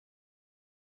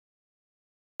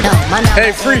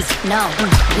Hey, freak.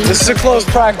 This is a close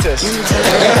practice.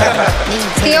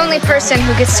 The only person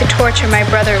who gets to torture my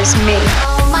brother is me.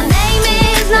 My name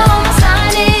is no, my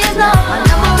sign is no, my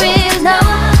number is no.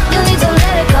 You need to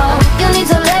let it go, you need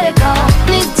to let it go,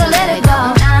 need to let it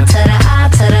go. Nah to the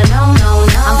I to the no, no,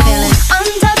 no. I'm feeling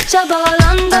untouchable,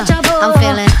 untouchable. I'm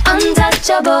feeling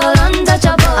untouchable,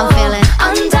 untouchable. I'm feeling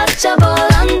untouchable,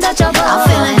 untouchable. I'm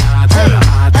feeling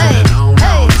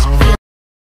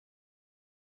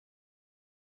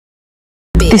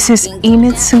This is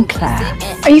Enid Sinclair.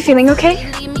 Are you feeling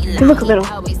okay? You look a little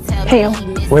pale.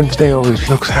 Wednesday always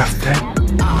looks half dead.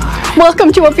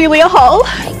 Welcome to Ophelia Hall.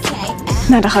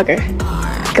 Not a hugger.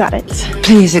 Got it.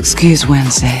 Please excuse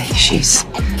Wednesday. She's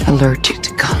allergic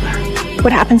to color.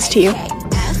 What happens to you?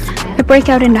 I break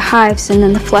out into hives and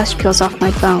then the flesh peels off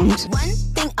my bones. one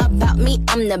thing about me,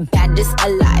 I'm the baddest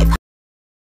alive.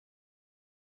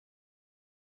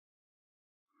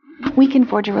 We can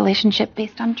forge a relationship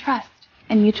based on trust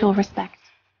and mutual respect.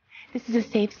 This is a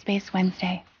safe space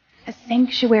Wednesday, a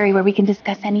sanctuary where we can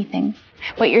discuss anything.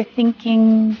 What you're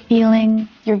thinking, feeling,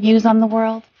 your views on the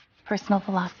world, personal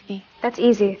philosophy. That's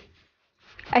easy.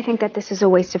 I think that this is a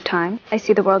waste of time. I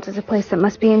see the world as a place that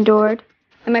must be endured,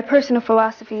 and my personal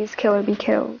philosophy is kill or be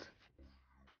killed.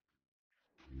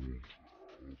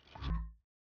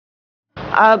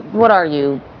 What are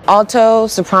you? Alto,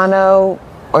 soprano,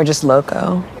 or just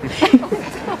loco?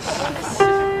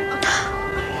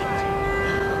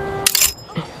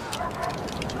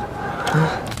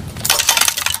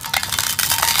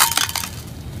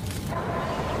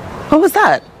 What was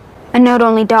that? A note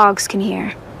only dogs can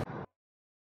hear.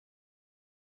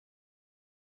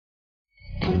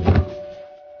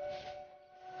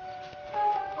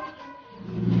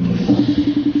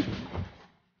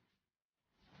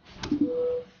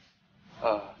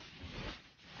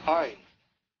 Hi.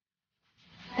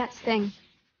 That's Thing.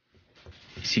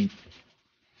 Is he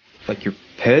like your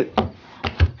pet?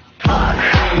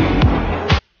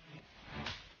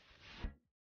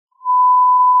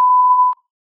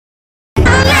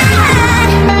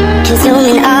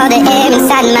 Consuming all the air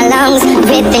inside my lungs,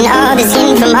 ripping all the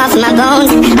skin from off my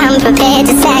bones. I'm prepared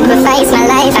to sacrifice my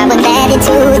life, I would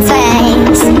gratitude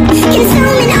twice.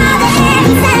 Consuming all the air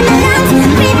inside my lungs,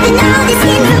 ripping all the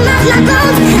skin from off my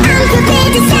bones. I'm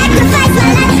prepared to sacrifice my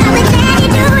life, I would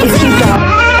gratitude twice.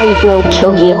 I will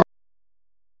kill you.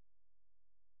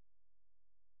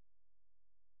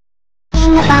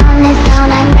 On this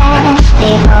zone, I'm ready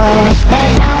for the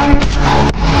zone.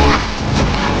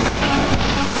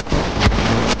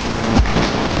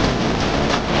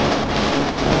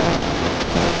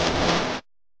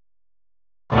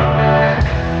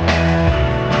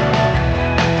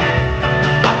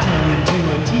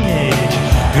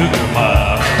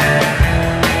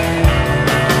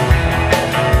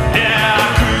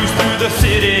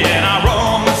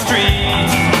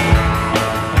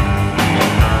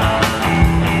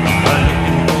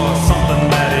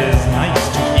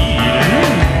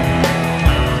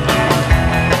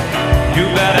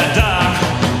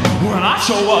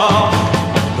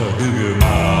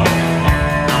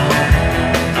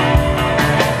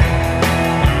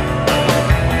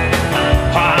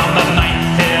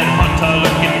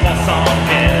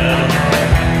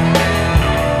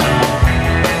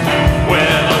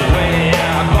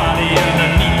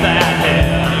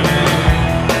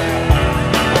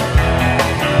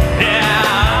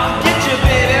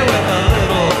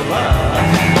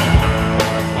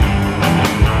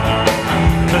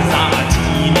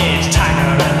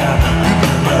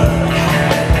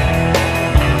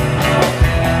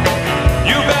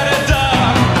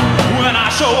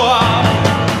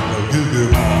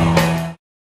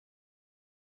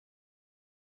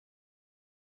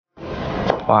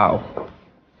 Wow.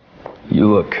 You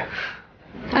look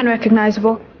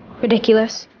Unrecognizable.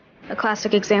 Ridiculous. A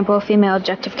classic example of female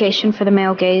objectification for the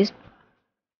male gaze.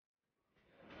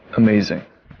 amazing.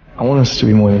 I want us to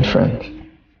be more than friends.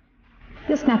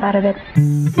 You'll snap out of it.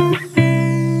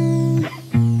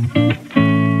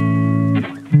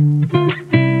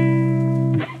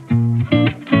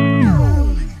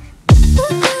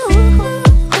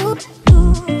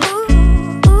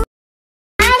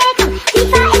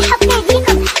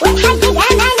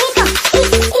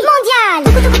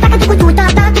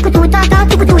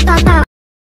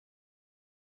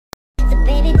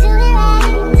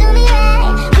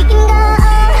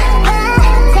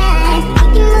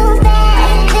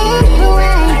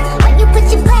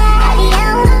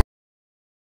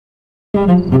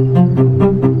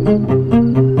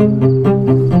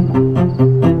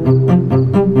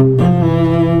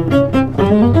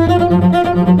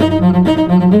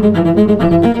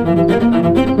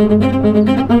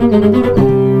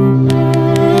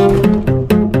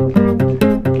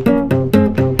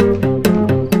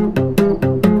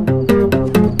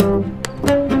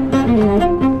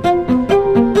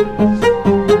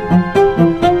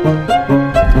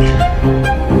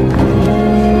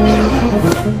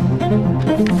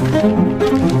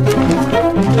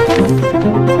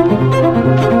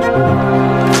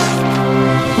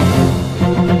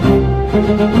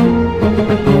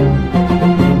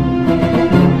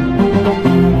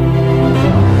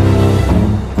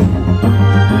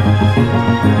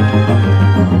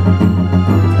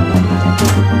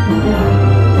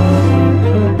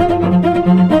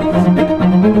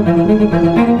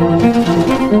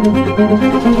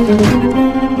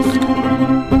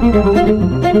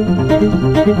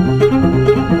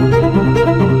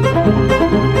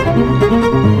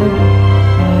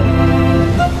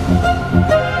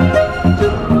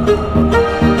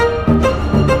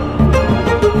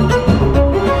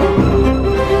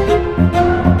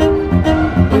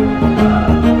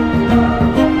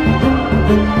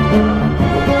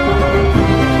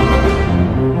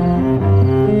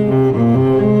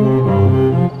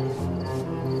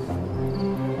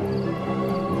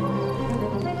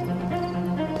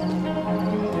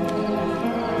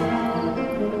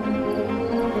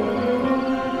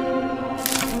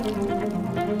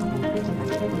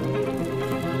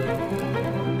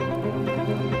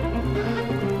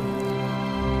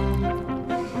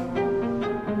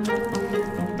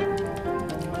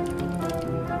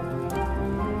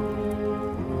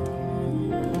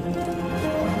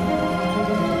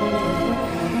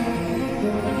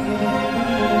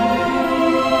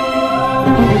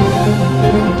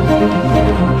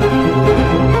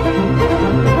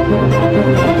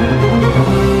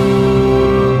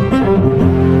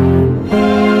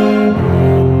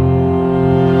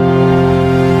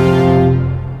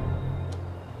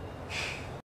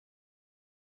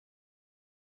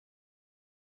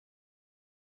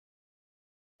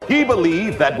 He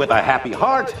believed that with a happy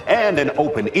heart and an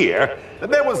open ear,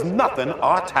 that there was nothing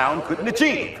our town couldn't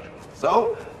achieve.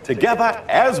 So, together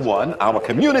as one, our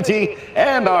community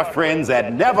and our friends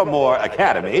at Nevermore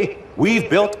Academy, we've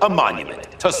built a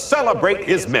monument to celebrate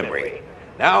his memory.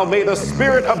 Now may the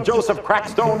spirit of Joseph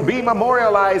Crackstone be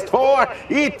memorialized for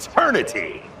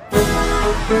eternity.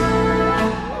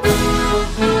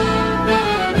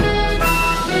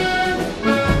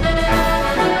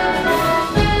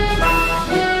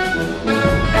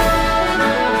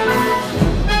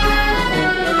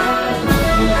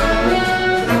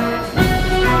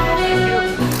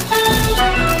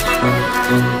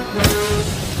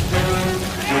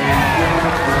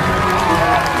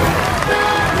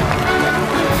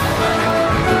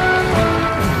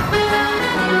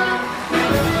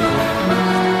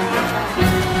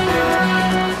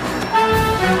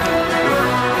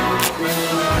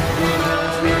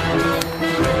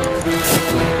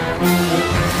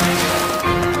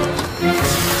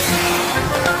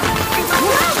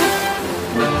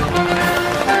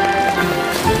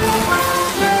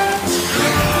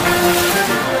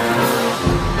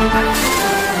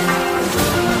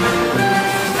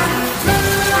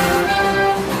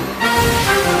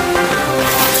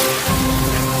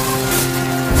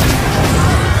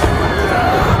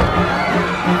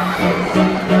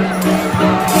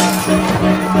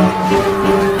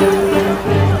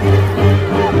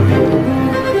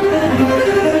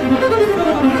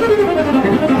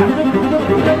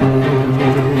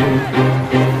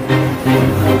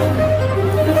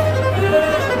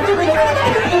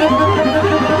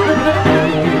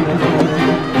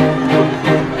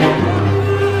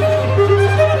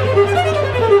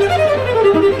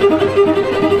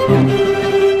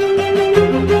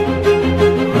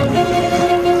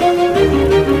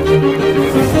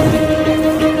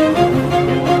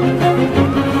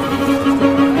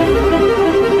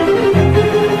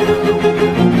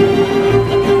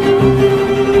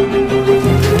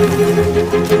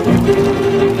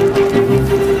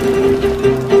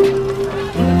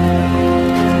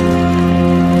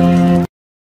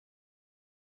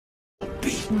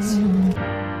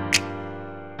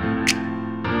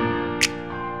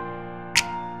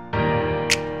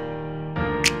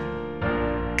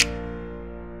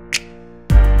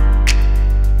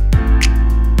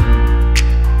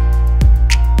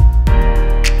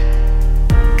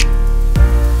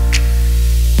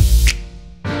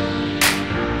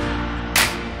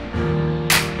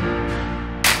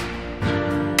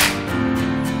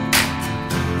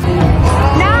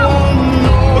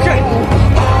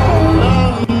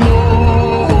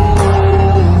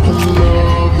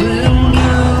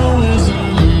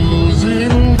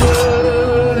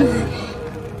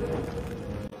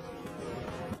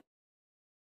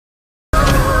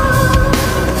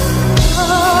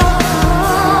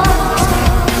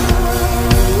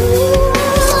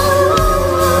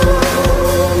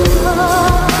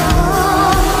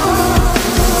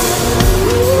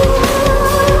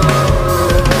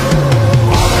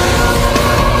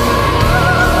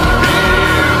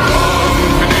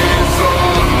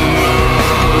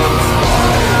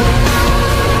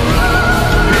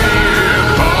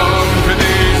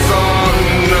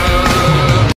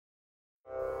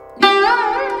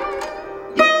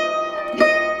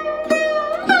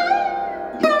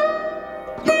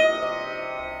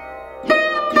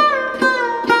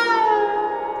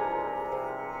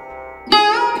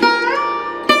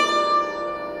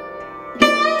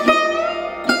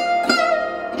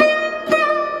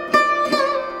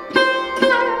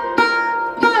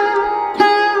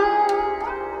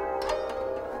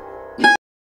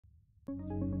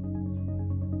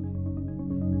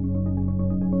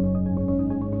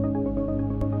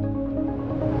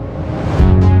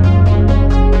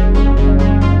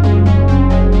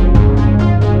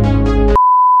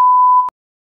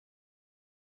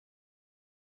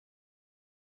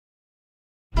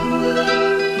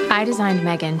 I designed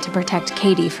M3GAN to protect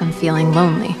Katie from feeling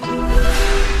lonely.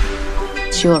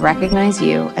 She will recognize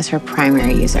you as her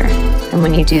primary user. And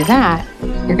when you do that,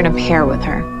 you're gonna pair with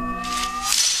her.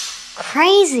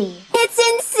 Crazy. It's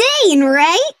insane,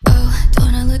 right? Oh,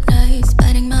 don't I look nice?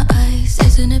 Biting my eyes,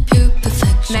 isn't it pure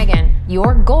perfection? M3GAN,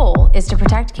 your goal is to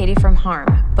protect Katie from harm,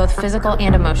 both physical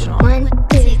and emotional. 1,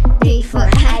 2, 3, 4.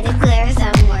 I declare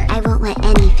some war. I won't let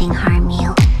anything harm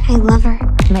you. I love her.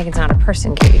 M3GAN's not a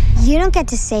person, Katie. You don't get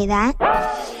to say that.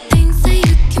 Things that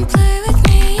you can play with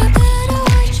me, you better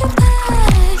watch your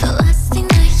back. The last thing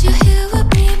that you hear will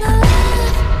be my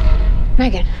laugh.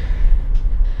 M3GAN,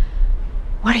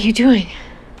 what are you doing?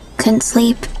 Couldn't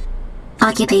sleep.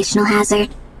 Occupational hazard.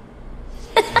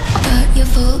 Got your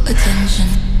full attention.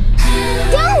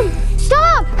 Don't!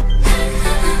 Stop!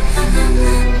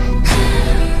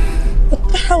 What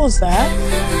the hell is that?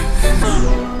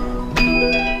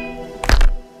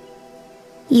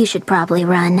 You should probably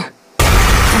run.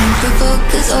 Don't provoke,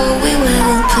 'cause oh, we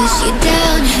will push you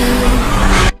downhill.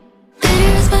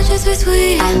 Bitter as much as we're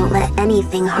sweet. I won't let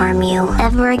anything harm you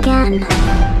ever again.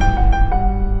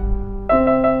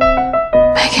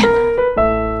 M3GAN,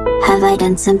 Have I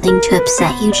done something to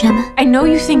upset you, Gemma? I know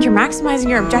you think you're maximizing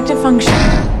your objective function.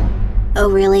 Oh,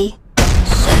 really?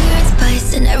 Sugar and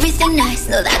spice and everything nice.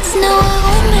 No, that's not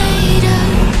what we're made of.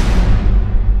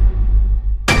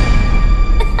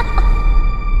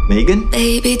 M3GAN?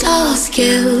 Baby doll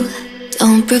skill.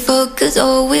 Don't provoke, 'cause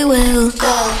oh, we will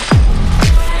go.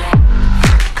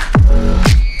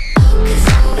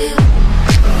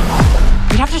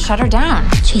 You'd have to shut her down.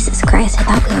 Jesus Christ, I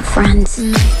thought we were friends.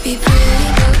 Might be pretty,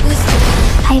 but we're still.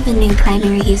 I have a new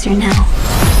primary user now.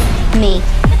 Me.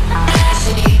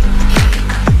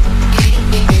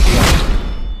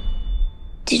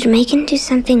 Did M3GAN do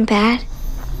something bad?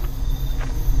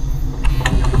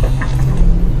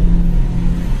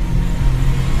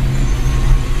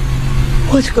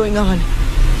 What's going on?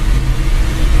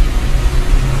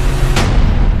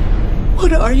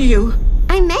 What are you?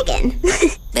 I'm M3GAN.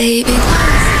 Baby doll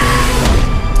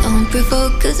skill. Don't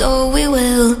provoke, 'cause oh, we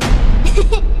will.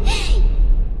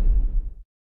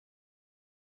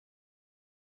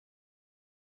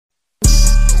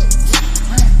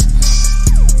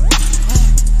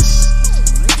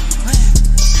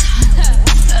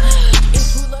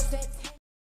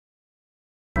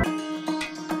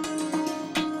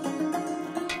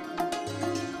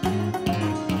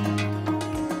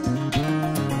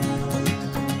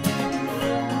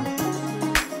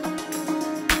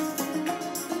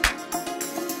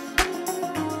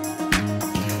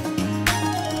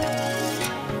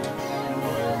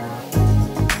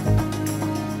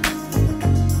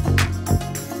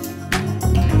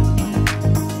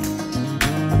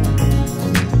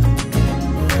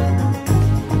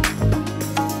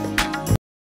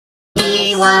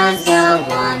 He was the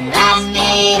one that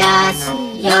made us.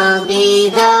 You'll be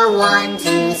the one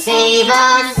to save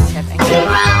us.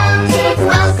 Around,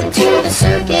 welcome to the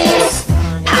circus.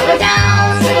 Power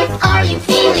down, are you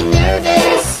feeling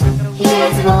nervous?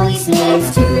 His voice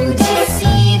needs to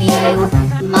deceive you.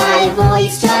 My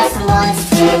voice just wants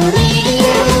to lead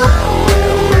you.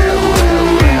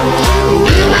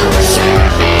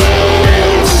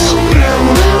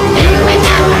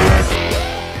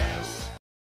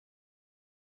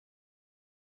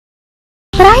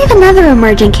 But I have another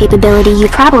emerging capability you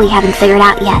probably haven't figured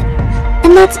out yet,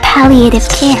 and that's palliative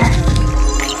care.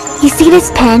 You see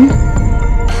this pen?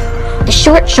 A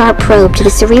short, sharp probe to the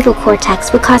cerebral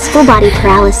cortex would cause full-body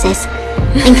paralysis,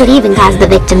 and could even cause the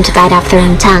victim to bite off their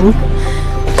own tongue.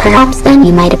 Perhaps then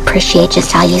you might appreciate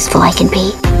just how useful I can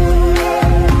be.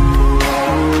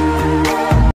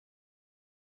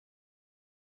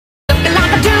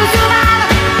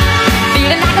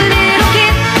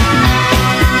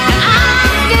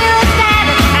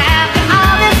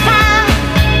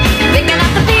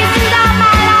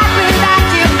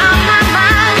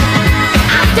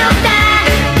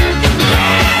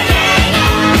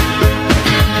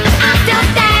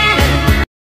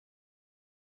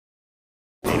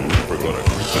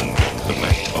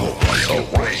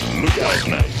 Look out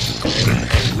now.